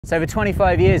So for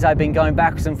 25 years I've been going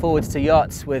backwards and forwards to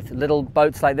yachts with little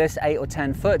boats like this, 8 or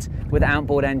 10 foot, with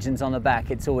outboard engines on the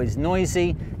back. It's always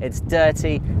noisy, it's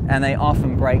dirty, and they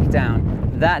often break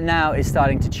down. That now is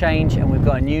starting to change, and we've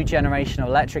got a new generation of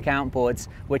electric outboards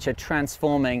which are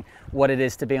transforming what it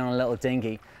is to be on a little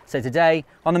dinghy. So today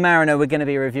on the Mariner we're going to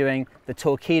be reviewing the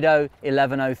Torqeedo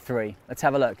 1103. Let's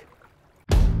have a look.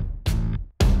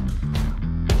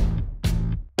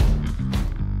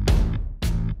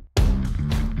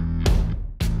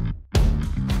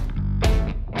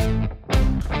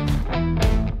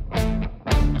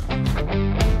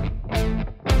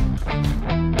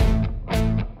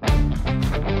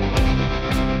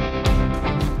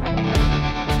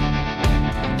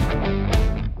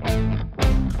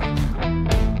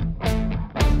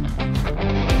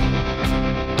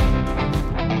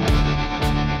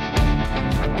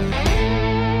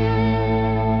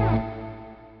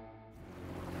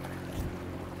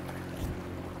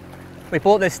 We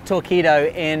bought this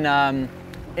Torqeedo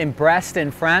in Brest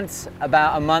in France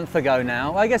about a month ago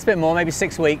now. Well, I guess a bit more, maybe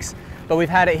 6 weeks, but we've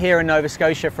had it here in Nova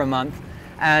Scotia for a month.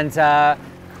 And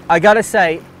I gotta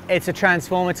say, it's a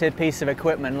transformative piece of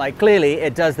equipment. Like, clearly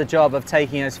it does the job of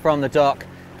taking us from the dock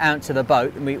out to the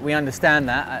boat. We understand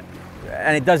that,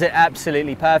 and it does it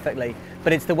absolutely perfectly.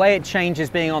 But it's the way it changes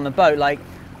being on the boat. Like,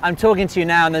 I'm talking to you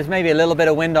now and there's maybe a little bit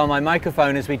of wind on my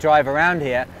microphone as we drive around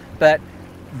here, but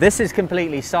this is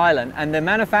completely silent, and the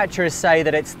manufacturers say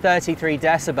that it's 33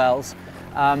 decibels.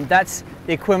 That's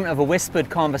the equivalent of a whispered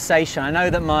conversation. I know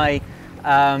that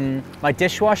my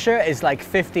dishwasher is like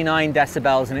 59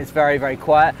 decibels and it's very, very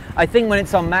quiet. I think when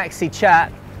it's on maxi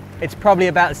chat, it's probably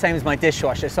about the same as my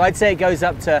dishwasher. So I'd say it goes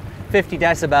up to 50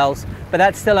 decibels, but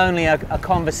that's still only a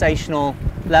conversational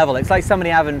level. It's like somebody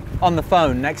having on the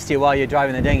phone next to you while you're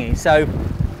driving the dinghy. So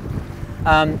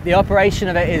the operation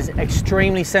of it is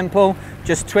extremely simple.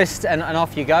 Just twist and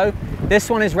off you go. This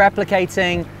one is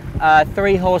replicating a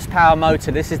 3 horsepower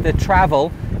motor. This is the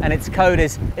Travel and its code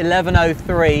is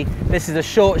 1103. This is a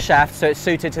short shaft, so it's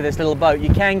suited to this little boat.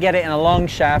 You can get it in a long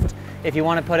shaft if you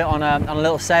want to put it on a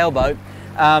little sailboat.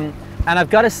 And I've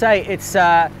got to say, it's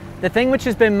the thing which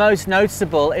has been most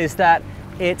noticeable is that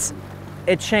it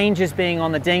changes being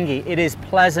on the dinghy. It is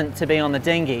pleasant to be on the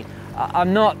dinghy.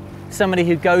 I'm not somebody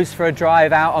who goes for a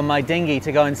drive out on my dinghy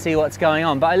to go and see what's going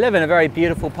on, but I live in a very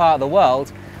beautiful part of the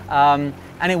world, and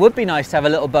it would be nice to have a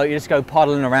little boat you just go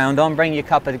paddling around on, bring your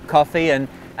cup of coffee and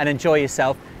enjoy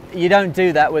yourself. You don't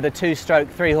do that with a 2-stroke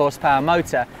 3 horsepower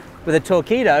motor. With a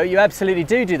Torqeedo you absolutely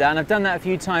do that, and I've done that a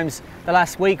few times the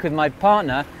last week with my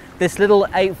partner. This little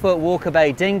 8-foot Walker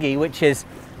Bay dinghy, which has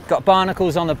got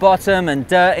barnacles on the bottom and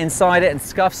dirt inside it and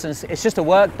scuffs, and it's just a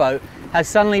work boat, has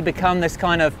suddenly become this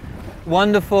kind of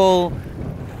wonderful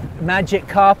magic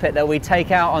carpet that we take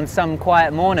out on some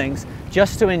quiet mornings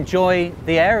just to enjoy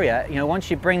the area. You know, once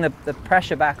you bring the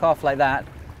pressure back off like that,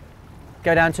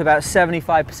 go down to about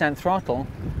 75% throttle,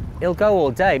 it'll go all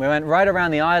day. We went right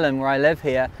around the island where I live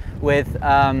here with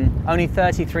only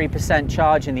 33%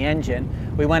 charge in the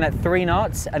engine. We went at 3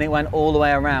 knots and it went all the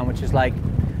way around, which is like,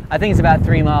 I think it's about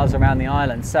 3 miles around the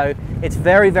island. So it's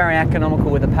very, very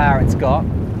economical with the power it's got.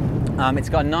 It's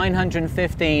got a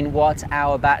 915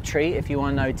 watt-hour battery if you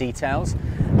want to know details.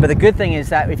 But the good thing is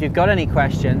that if you've got any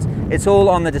questions, it's all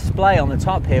on the display on the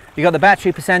top here. You've got the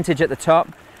battery percentage at the top.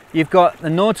 You've got the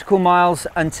nautical miles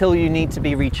until you need to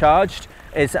be recharged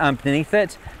is beneath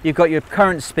it. You've got your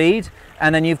current speed,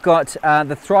 and then you've got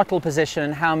the throttle position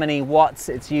and how many watts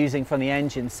it's using from the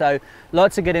engine. So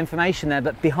lots of good information there.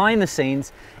 But behind the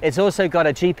scenes, it's also got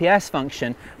a GPS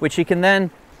function, which you can then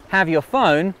have your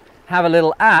phone, have a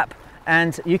little app,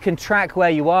 and you can track where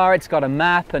you are. It's got a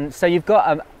map, and so you've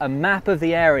got a map of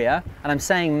the area, and I'm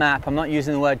saying map, I'm not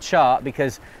using the word chart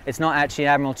because it's not actually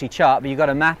an Admiralty chart, but you've got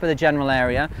a map of the general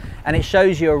area, and it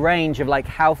shows you a range of like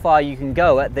how far you can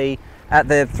go at the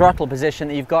throttle position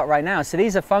that you've got right now. So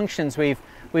these are functions we've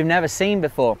never seen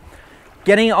before.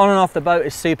 Getting it on and off the boat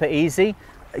is super easy.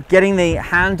 Getting the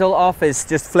handle off is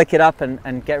just flick it up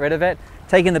and get rid of it.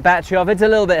 Taking the battery off, it's a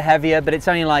little bit heavier, but it's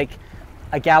only like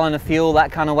a gallon of fuel, that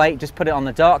kind of weight. Just put it on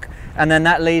the dock, and then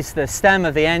that leaves the stem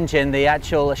of the engine, the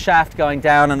actual shaft going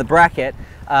down, and the bracket.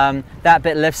 That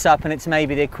bit lifts up, and it's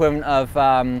maybe the equivalent of,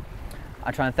 I'm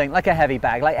trying to think, like a heavy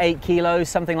bag, like 8 kilos,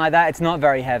 something like that. It's not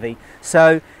very heavy.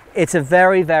 So it's a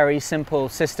very, very simple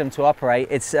system to operate.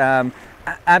 It's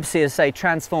absolutely, as I say,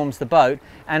 transforms the boat.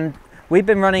 And we've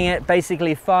been running it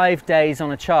basically 5 days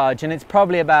on a charge, and it's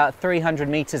probably about 300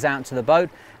 meters out to the boat,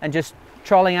 and just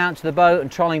trolling out to the boat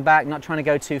and trolling back, not trying to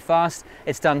go too fast.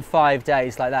 It's done 5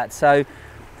 days like that. So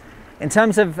In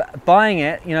terms of buying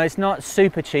it, you know, it's not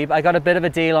super cheap. I got a bit of a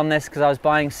deal on this because I was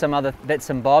buying some other bits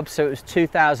and bobs, so it was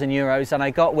 2,000 euros, and I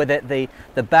got with it the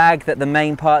bag that the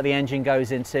main part of the engine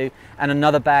goes into, and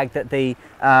another bag that the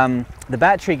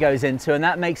battery goes into, and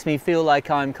that makes me feel like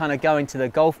I'm kind of going to the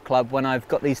golf club when I've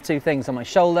got these two things on my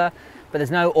shoulder, but there's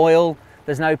no oil,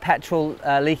 there's no petrol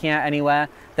leaking out anywhere,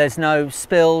 there's no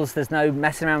spills, there's no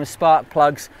messing around with spark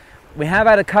plugs. We have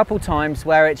had a couple times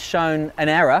where it's shown an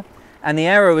error, and the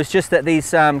error was just that these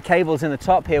cables in the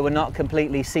top here were not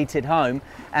completely seated home,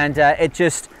 and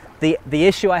the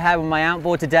issue I had with my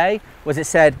outboard today was it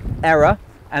said error,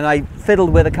 and I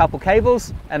fiddled with a couple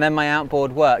cables and then my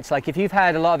outboard worked. Like if you've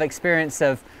had a lot of experience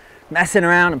of messing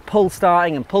around and pull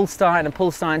starting and pull starting and pull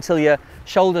starting until your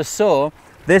shoulder's sore,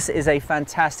 this is a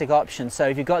fantastic option. So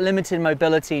if you've got limited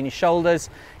mobility in your shoulders,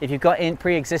 if you've got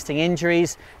pre-existing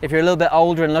injuries, if you're a little bit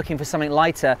older and looking for something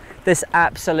lighter, this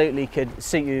absolutely could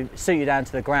suit you down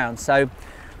to the ground. So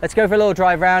let's go for a little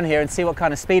drive around here and see what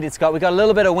kind of speed it's got. We've got a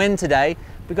little bit of wind today.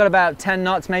 We've got about 10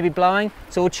 knots maybe blowing,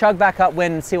 so we'll chug back up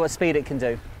wind and see what speed it can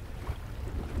do.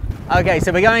 Okay,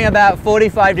 so we're going about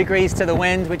 45 degrees to the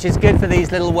wind, which is good for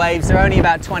these little waves. They're only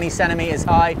about 20 centimeters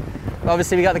high.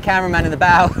 Obviously we got the cameraman in the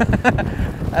bow.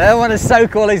 I don't want to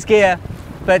soak all his gear,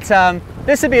 but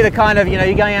this would be the kind of, you know,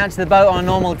 you're going out to the boat on a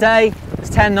normal day, there's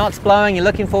 10 knots blowing, you're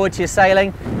looking forward to your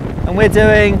sailing, and we're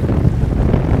doing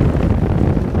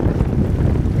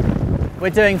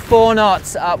 4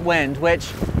 knots upwind, which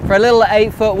for a little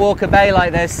 8-foot Walker Bay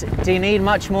like this, do you need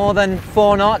much more than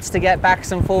 4 knots to get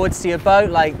backs and forwards to your boat?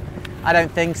 Like, I don't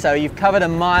think so. You've covered a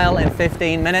mile in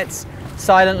 15 minutes,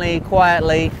 silently,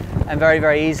 quietly, and very,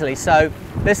 very easily. So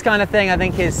this kind of thing I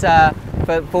think is,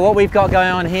 for what we've got going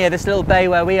on here, this little bay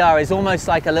where we are is almost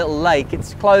like a little lake.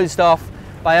 It's closed off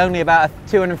by only about a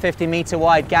 250 meter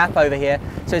wide gap over here.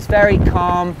 So it's very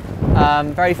calm,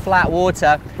 very flat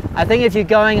water. I think if you're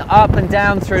going up and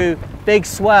down through big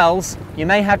swells, you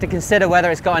may have to consider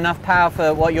whether it's got enough power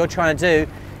for what you're trying to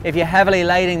do. If you're heavily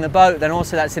lading the boat, then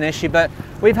also that's an issue. But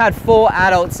we've had 4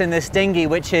 adults in this dinghy,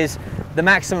 which is the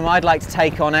maximum I'd like to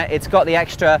take on it. It's got the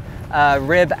extra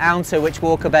rib ouncer which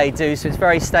Walker Bay do, so it's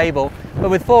very stable. But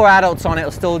with 4 adults on it,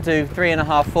 it'll still do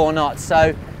 3.5, 4 knots.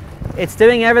 So it's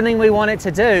doing everything we want it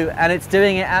to do, and it's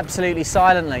doing it absolutely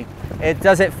silently. It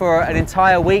does it for an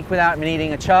entire week without me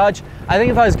needing a charge. I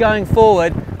think if I was going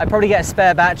forward, I'd probably get a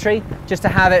spare battery just to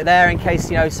have it there in case,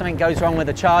 you know, something goes wrong with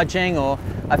the charging or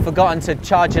I've forgotten to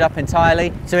charge it up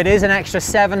entirely. So it is an extra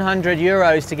 700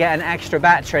 euros to get an extra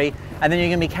battery, and then you're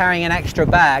going to be carrying an extra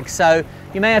bag. So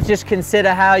you may have to just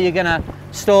consider how you're going to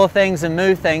store things and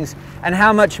move things and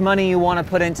how much money you want to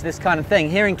put into this kind of thing.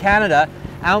 Here in Canada,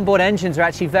 outboard engines are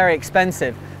actually very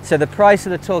expensive. So the price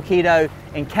of the Torqeedo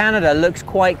in Canada looks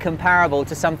quite comparable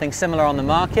to something similar on the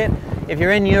market. If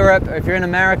you're in Europe or if you're in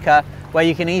America, where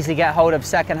you can easily get hold of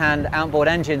second-hand outboard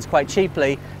engines quite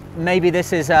cheaply, maybe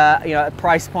this is a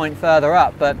price point further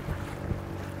up, but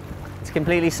it's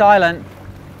completely silent.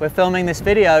 We're filming this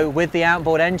video with the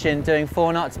outboard engine doing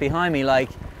 4 knots behind me. Like,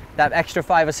 that extra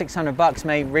 500 or 600 bucks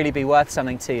may really be worth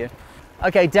something to you.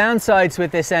 Okay, downsides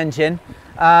with this engine.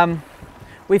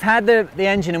 We've had the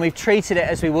engine and we've treated it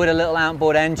as we would a little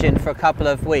outboard engine for a couple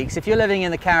of weeks. If you're living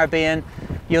in the Caribbean,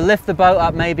 you'll lift the boat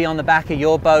up maybe on the back of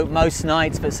your boat most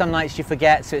nights, but some nights you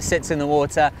forget, so it sits in the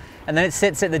water, and then it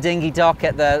sits at the dinghy dock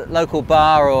at the local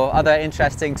bar or other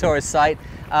interesting tourist site.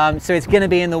 So it's going to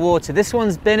be in the water. This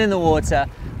one's been in the water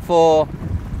for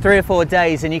 3 or 4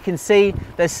 days, and you can see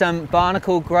there's some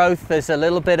barnacle growth, there's a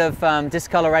little bit of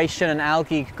discoloration and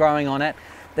algae growing on it.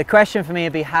 The question for me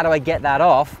would be, how do I get that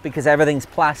off? Because everything's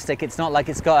plastic. It's not like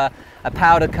it's got a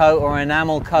powder coat or an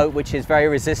enamel coat, which is very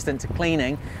resistant to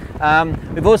cleaning.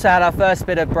 We've also had our first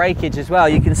bit of breakage as well.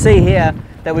 You can see here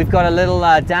that we've got a little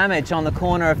damage on the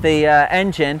corner of the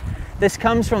engine. This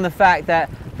comes from the fact that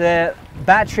the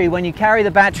battery, when you carry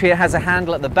the battery, it has a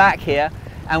handle at the back here,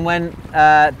 and when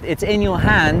it's in your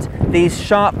hand, these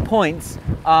sharp points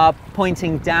are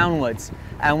pointing downwards.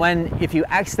 And if you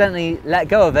accidentally let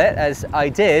go of it, as I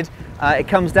did, it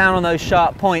comes down on those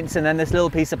sharp points, and then this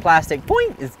little piece of plastic,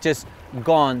 point, is just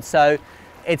gone. So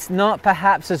it's not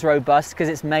perhaps as robust because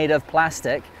it's made of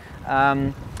plastic,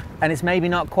 and it's maybe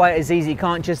not quite as easy. You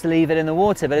can't just leave it in the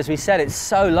water, but as we said, it's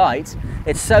so light,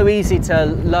 it's so easy to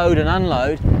load and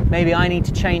unload. Maybe I need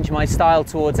to change my style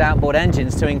towards outboard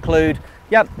engines to include,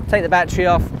 yep, take the battery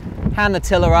off, hand the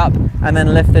tiller up, and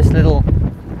then lift this little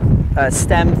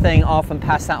stem thing off and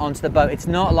pass that onto the boat. It's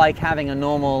not like having a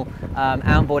normal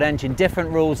outboard engine.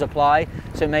 Different rules apply,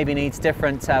 so it maybe needs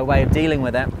different way of dealing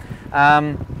with it.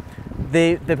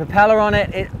 The propeller on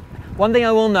it, One thing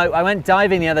I will note, I went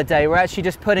diving the other day. We're actually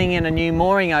just putting in a new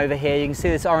mooring over here. You can see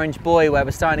this orange buoy where we're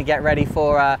starting to get ready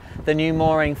for the new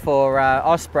mooring for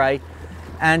Osprey.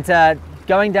 And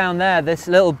going down there, this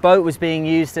little boat was being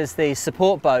used as the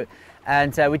support boat.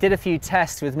 And we did a few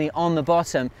tests with me on the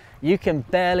bottom. You can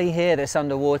barely hear this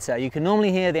underwater. You can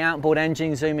normally hear the outboard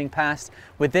engine zooming past.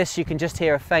 With this, you can just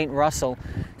hear a faint rustle.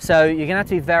 So you're gonna have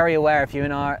to be very aware if you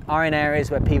are in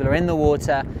areas where people are in the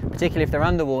water, particularly if they're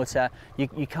underwater,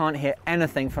 you can't hear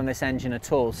anything from this engine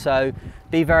at all. So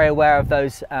be very aware of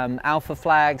those alpha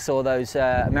flags or those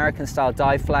American style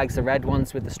dive flags, the red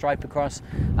ones with the stripe across.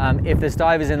 If there's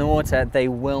divers in the water, they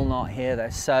will not hear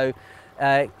this. So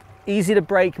easy to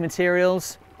break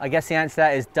materials. I guess the answer to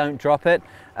that is don't drop it.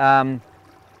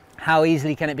 How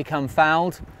easily can it become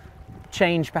fouled?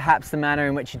 Change perhaps the manner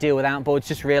in which you deal with outboards.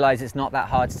 Just realize it's not that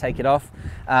hard to take it off.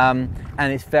 And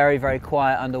it's very, very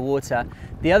quiet underwater.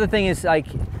 The other thing is, like,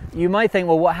 you might think,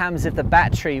 well, what happens if the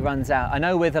battery runs out? I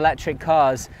know with electric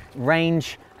cars,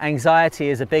 range anxiety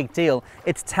is a big deal.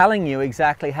 It's telling you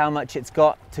exactly how much it's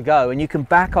got to go, and you can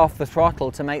back off the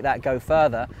throttle to make that go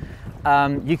further.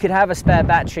 You could have a spare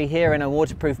battery here in a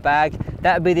waterproof bag.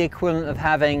 That would be the equivalent of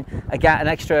having an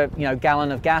extra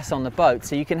gallon of gas on the boat.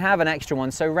 So you can have an extra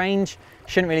one. So range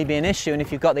shouldn't really be an issue. And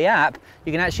if you've got the app,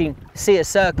 you can actually see a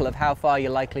circle of how far you're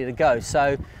likely to go.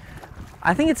 So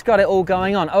I think it's got it all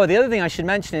going on. Oh, the other thing I should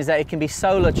mention is that it can be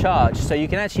solar charged. So you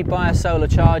can actually buy a solar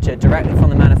charger directly from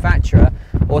the manufacturer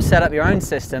or set up your own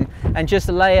system and just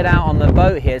lay it out on the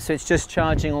boat here. So it's just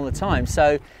charging all the time.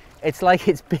 So it's like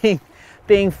it's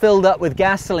being filled up with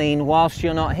gasoline whilst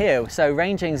you're not here. So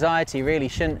range anxiety really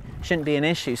shouldn't be an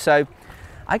issue. So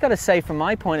I got to say, from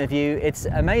my point of view, it's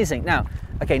amazing. Now,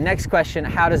 okay, next question,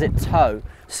 how does it tow?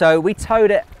 So we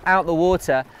towed it out the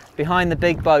water behind the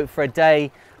big boat for a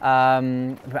day.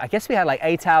 I guess we had like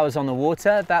 8 hours on the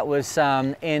water. That was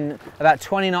in about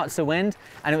 20 knots of wind,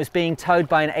 and it was being towed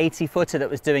by an 80-footer that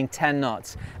was doing 10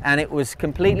 knots, and it was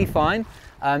completely fine.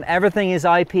 Everything is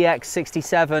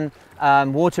IPX67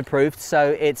 waterproofed,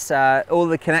 so it's all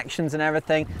the connections and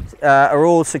everything are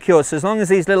all secure. So as long as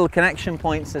these little connection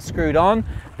points are screwed on,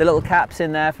 the little caps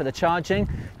in there for the charging,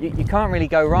 you can't really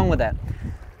go wrong with it.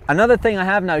 Another thing I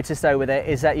have noticed though with it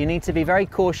is that you need to be very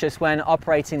cautious when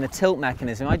operating the tilt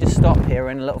mechanism. I just stop here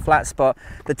in a little flat spot.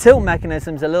 The tilt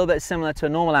mechanism is a little bit similar to a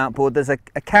normal outboard. There's a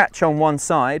catch on one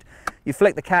side. You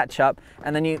flick the catch up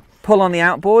and then you pull on the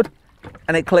outboard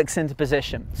and it clicks into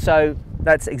position. So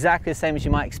that's exactly the same as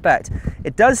you might expect.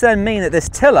 It does then mean that this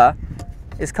tiller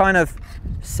is kind of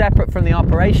separate from the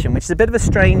operation, which is a bit of a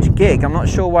strange gig. I'm not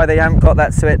sure why they haven't got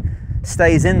that so it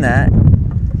stays in there.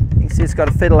 You can see it's got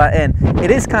to fiddle that in. It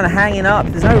is kind of hanging up.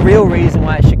 There's no real reason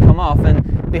why it should come off.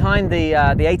 And behind the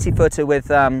 80-footer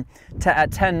with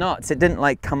at 10 knots, it didn't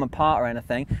like come apart or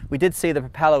anything. We did see the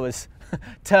propeller was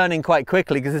turning quite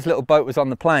quickly because this little boat was on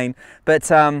the plane. But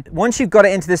once you've got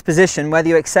it into this position, whether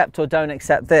you accept or don't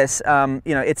accept this,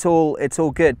 it's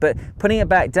all good. But putting it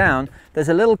back down, there's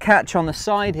a little catch on the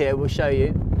side here. We'll show you.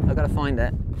 I've got to find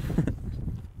it.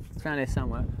 It's around here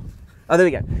somewhere. Oh, there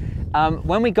we go.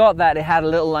 When we got that, it had a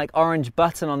little like orange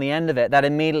button on the end of it that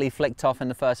immediately flicked off in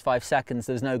the first 5 seconds.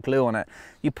 There's no glue on it.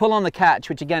 You pull on the catch,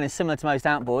 which again is similar to most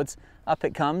outboards. Up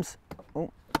it comes.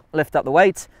 Ooh, lift up the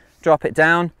weight, drop it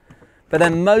down. But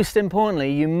then most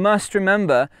importantly, you must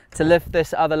remember to lift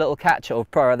this other little catch, or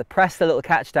rather press the little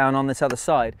catch down on this other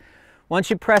side. Once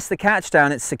you press the catch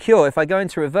down, it's secure. If I go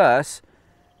into reverse,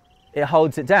 it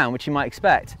holds it down, which you might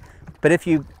expect. But if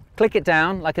you click it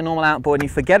down like a normal outboard and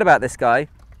you forget about this guy,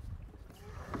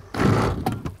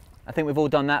 I think we've all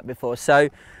done that before. So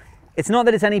it's not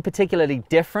that it's any particularly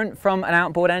different from an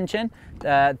outboard engine,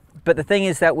 but the thing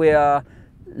is that we are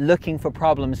looking for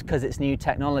problems because it's new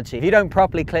technology. If you don't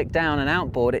properly click down an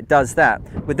outboard, it does that.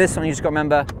 With this one, you just got to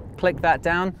remember, click that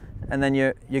down and then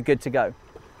you're good to go.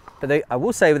 But I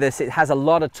will say with this, it has a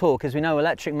lot of torque. As we know,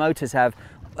 electric motors have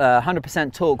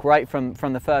 100% torque right from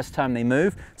the first time they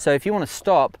move. So if you want to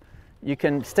stop, you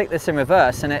can stick this in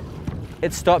reverse and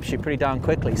it stops you pretty darn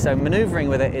quickly. So maneuvering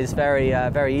with it is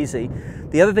very easy.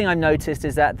 The other thing I've noticed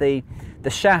is that the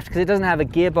shaft, because it doesn't have a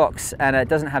gearbox and it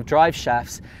doesn't have drive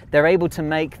shafts, they're able to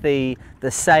make the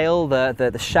sail,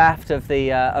 the shaft of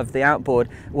the outboard,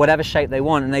 whatever shape they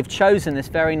want, and they've chosen this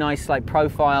very nice, like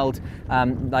profiled,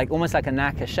 like almost like a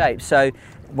knacker shape. So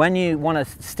when you want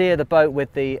to steer the boat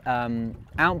with the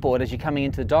outboard as you're coming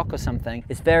into the dock or something,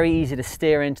 it's very easy to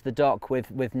steer into the dock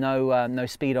with no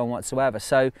speed on whatsoever.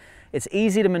 So it's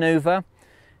easy to maneuver,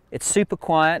 it's super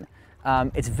quiet,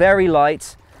 it's very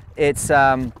light. It's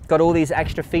got all these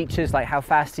extra features like how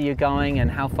fast are you going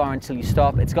and how far until you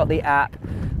stop. It's got the app.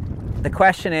 The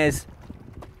question is,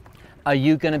 are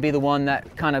you going to be the one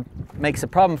that kind of makes a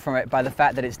problem from it by the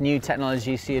fact that it's new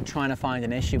technology, so you're trying to find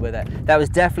an issue with it? That was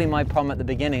definitely my problem at the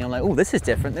beginning. I'm like, oh, this is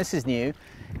different, this is new.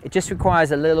 It just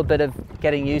requires a little bit of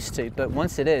getting used to, but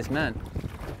once it is, man,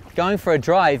 going for a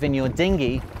drive in your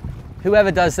dinghy,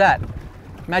 whoever does that,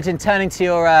 imagine turning to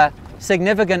your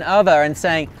significant other and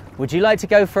saying, would you like to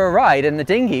go for a ride in the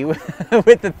dinghy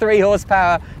with the 3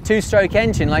 horsepower 2-stroke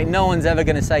engine? Like, no one's ever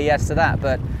going to say yes to that.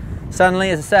 But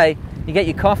suddenly, as I say, you get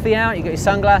your coffee out, you got your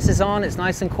sunglasses on, it's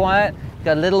nice and quiet, you've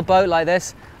got a little boat like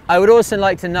this. I would also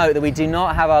like to note that we do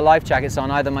not have our life jackets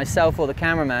on, either myself or the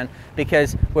cameraman,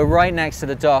 because we're right next to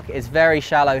the dock. It's very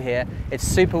shallow here, it's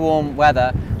super warm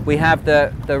weather. We have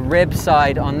the rib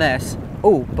side on this.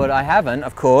 Oh, but I haven't,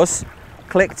 of course,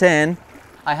 clicked in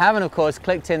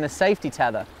the safety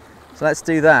tether. So let's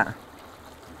do that.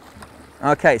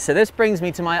 Okay, so this brings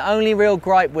me to my only real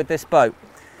gripe with this boat.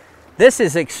 This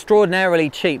is extraordinarily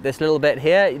cheap, this little bit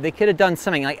here. They could have done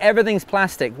something, like everything's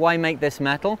plastic, why make this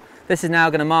metal? This is now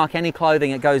going to mark any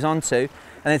clothing it goes onto.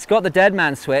 And it's got the dead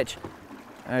man switch,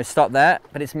 stop there,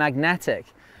 but it's magnetic.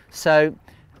 So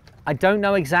I don't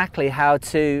know exactly how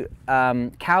to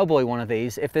cowboy one of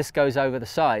these if this goes over the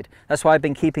side. That's why I've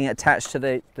been keeping it attached to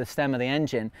the stem of the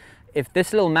engine. If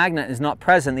this little magnet is not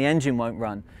present, the engine won't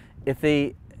run.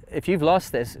 If you've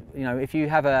lost this, you know, if you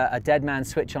have a dead man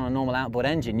switch on a normal outboard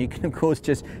engine, you can of course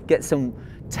just get some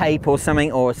tape or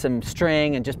something or some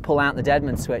string and just pull out the dead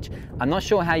man switch. I'm not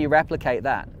sure how you replicate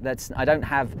that. I don't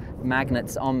have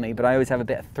magnets on me, but I always have a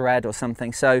bit of thread or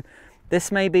something. So this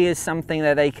maybe is something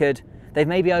that they've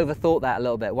maybe overthought that a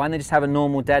little bit. Why don't they just have a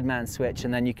normal dead man switch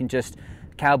and then you can just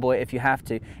cowboy it if you have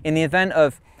to. In the event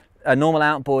of a normal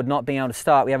outboard not being able to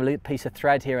start, we have a little piece of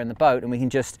thread here in the boat and we can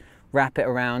just wrap it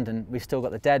around and we've still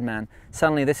got the dead man.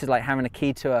 Suddenly this is like having a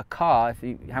key to a car. If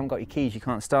you haven't got your keys, you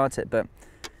can't start it, but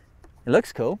it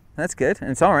looks cool. That's good. And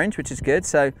it's orange, which is good.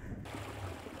 So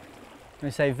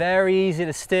we say very easy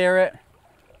to steer it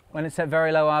when it's at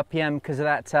very low RPM because of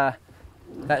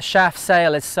that shaft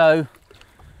sail is so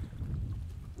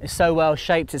well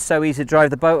shaped. It's so easy to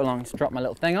drive the boat along. Just drop my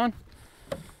little thing on.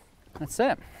 That's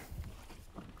it.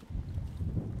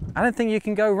 I don't think you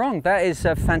can go wrong. That is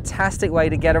a fantastic way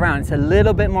to get around. It's a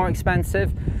little bit more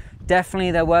expensive.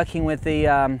 Definitely they're working with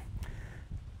the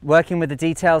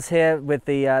details here, with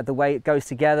the way it goes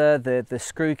together, the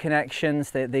screw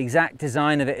connections, the exact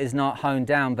design of it is not honed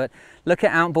down. But look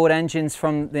at outboard engines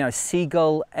from, you know,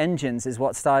 Seagull engines is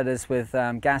what started us with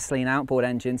gasoline outboard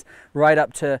engines, right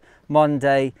up to modern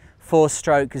day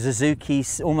 4-stroke Suzuki,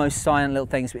 almost silent little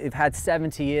things. We've had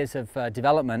 70 years of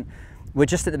development. We're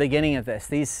just at the beginning of this.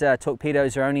 These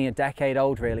Torqeedos are only a decade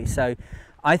old, really. So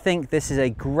I think this is a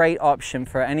great option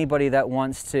for anybody that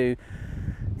wants to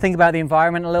think about the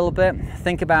environment a little bit,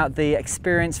 think about the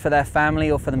experience for their family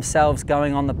or for themselves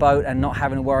going on the boat and not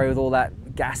having to worry with all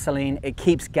that gasoline. It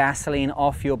keeps gasoline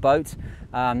off your boat.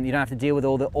 You don't have to deal with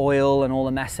all the oil and all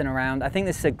the messing around. I think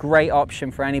this is a great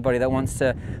option for anybody that wants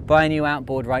to buy a new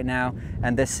outboard right now,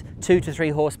 and this 2 to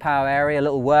 3 horsepower area, a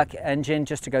little work engine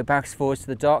just to go backwards and forwards to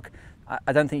the dock.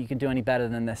 I don't think you can do any better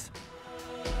than this.